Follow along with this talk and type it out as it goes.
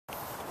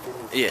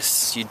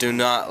Yes, you do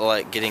not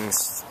like getting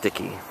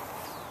sticky.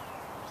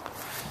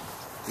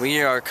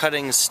 We are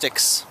cutting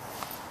sticks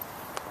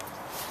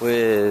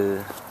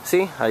with,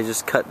 see, I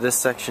just cut this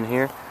section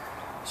here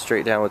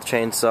straight down with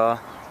chainsaw.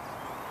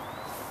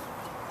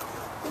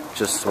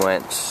 Just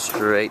went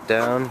straight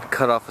down,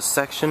 cut off a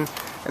section,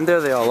 and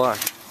there they all are.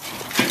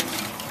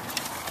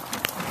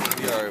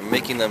 We are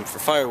making them for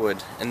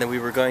firewood, and then we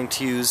were going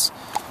to use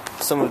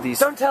some of these.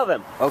 Don't tell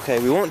them! Okay,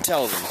 we won't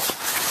tell them.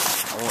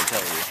 I won't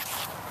tell you.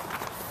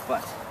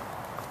 But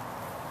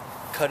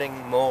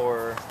cutting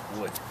more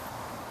wood.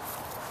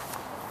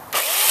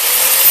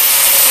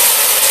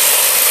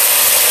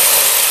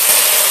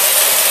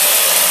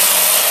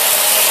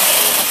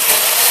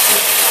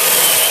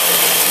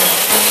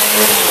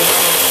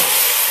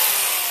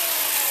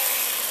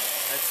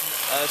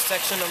 That's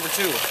section number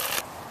 2.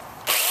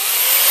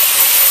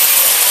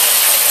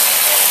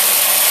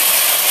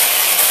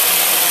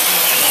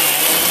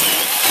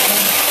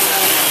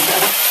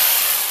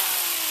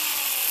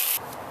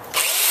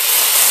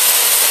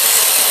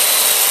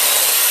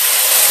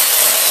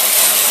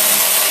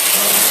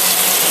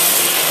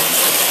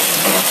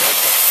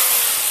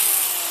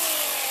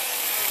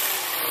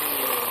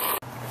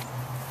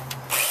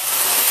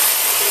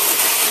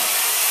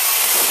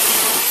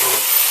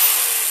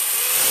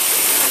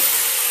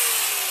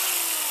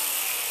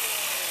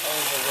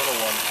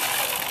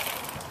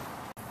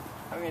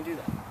 How are we going to do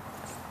that?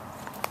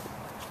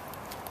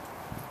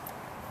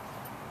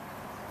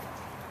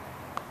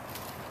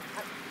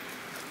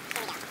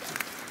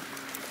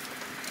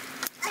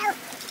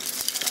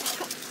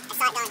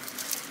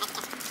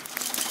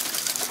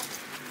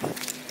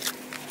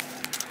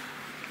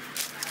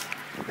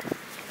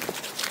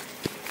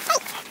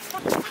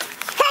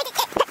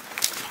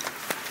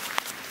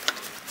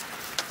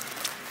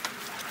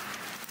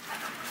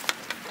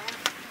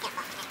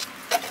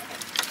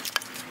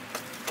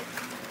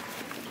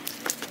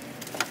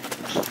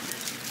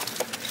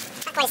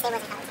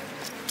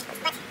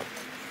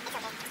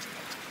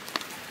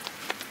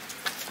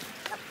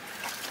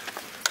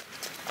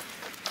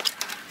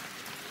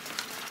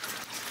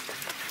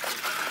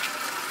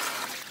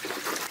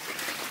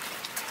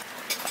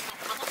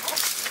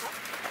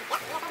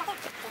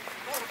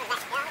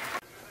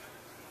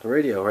 The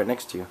radio right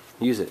next to you.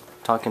 Use it.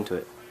 Talk into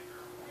it.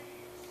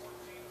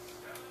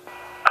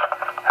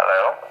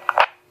 Hello?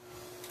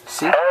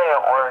 See? Hey,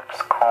 it works.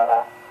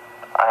 Cool.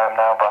 I am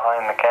now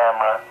behind the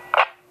camera.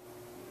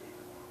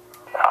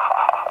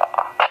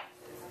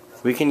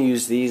 We can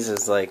use these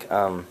as like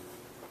a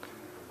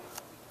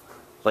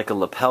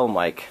lapel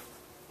mic.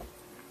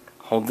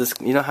 Hold this.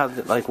 You know how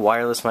like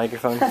wireless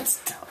microphone?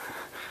 That's dumb.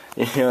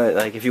 You know,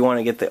 like if you want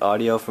to get the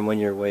audio from when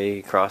you're way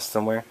across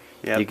somewhere,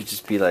 Yep. you could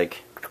just be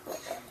like,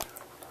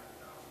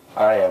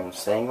 I am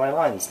saying my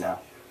lines now.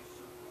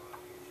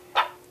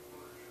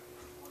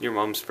 Your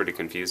mom's pretty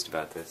confused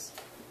about this.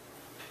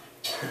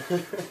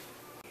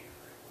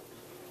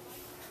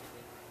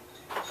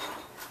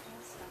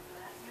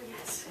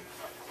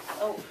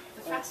 Oh,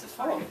 the fast is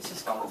fine. It's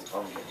just called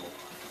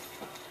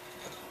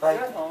Hi.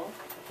 You're home.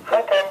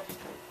 Hi,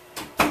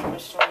 Tim.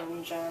 Mr.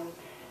 and John.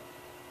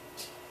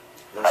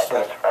 Hi,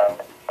 best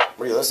friend.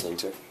 What are you listening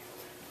to? I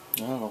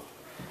don't know.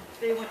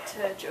 They went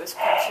to Joe's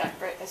Crab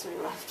Shack right as we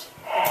left.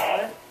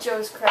 What?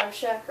 Joe's Crab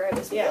Shack right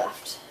as we Yeah.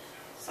 left.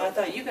 I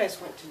thought you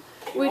guys went to.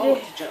 We all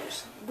did. went to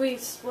Joe's. We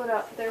split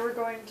up. They were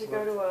going to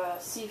go to a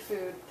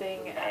seafood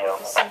thing at the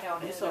casino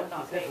and ended up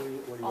not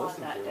being on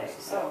that day.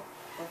 So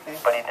Okay.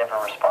 But he never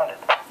responded.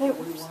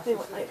 they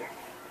went later.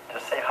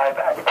 Just say hi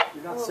back.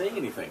 You're not saying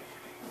anything.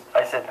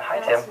 I said, hi,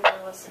 What Tim. else we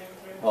were listening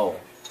to? Oh.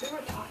 We were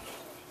talking.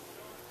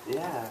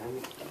 Yeah.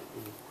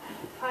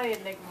 Hi,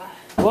 Enigma.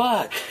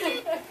 What?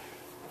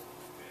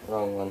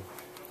 Wrong one.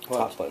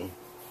 Top button.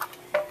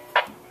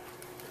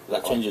 Does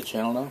that change the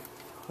channel now?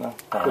 No.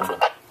 Which one?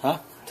 Huh?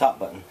 Top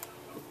button.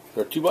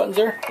 There are 2 buttons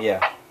there?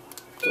 Yeah.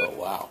 Oh,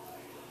 wow.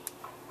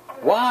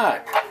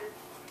 What?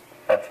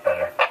 That's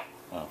better.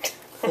 Oh.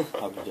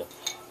 How could you?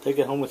 Take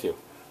it home with you.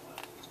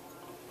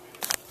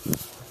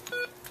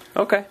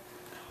 Okay.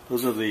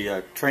 Those are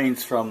the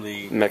trains from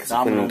the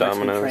Mexican Mexican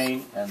Domino's.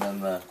 train, and then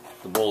the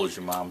bowl is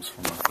your mom's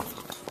from the...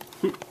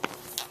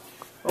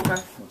 Okay.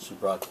 when she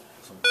brought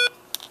some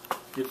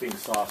dipping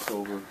sauce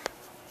over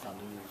on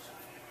New Year's.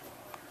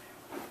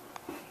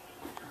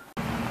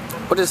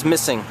 What is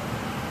missing?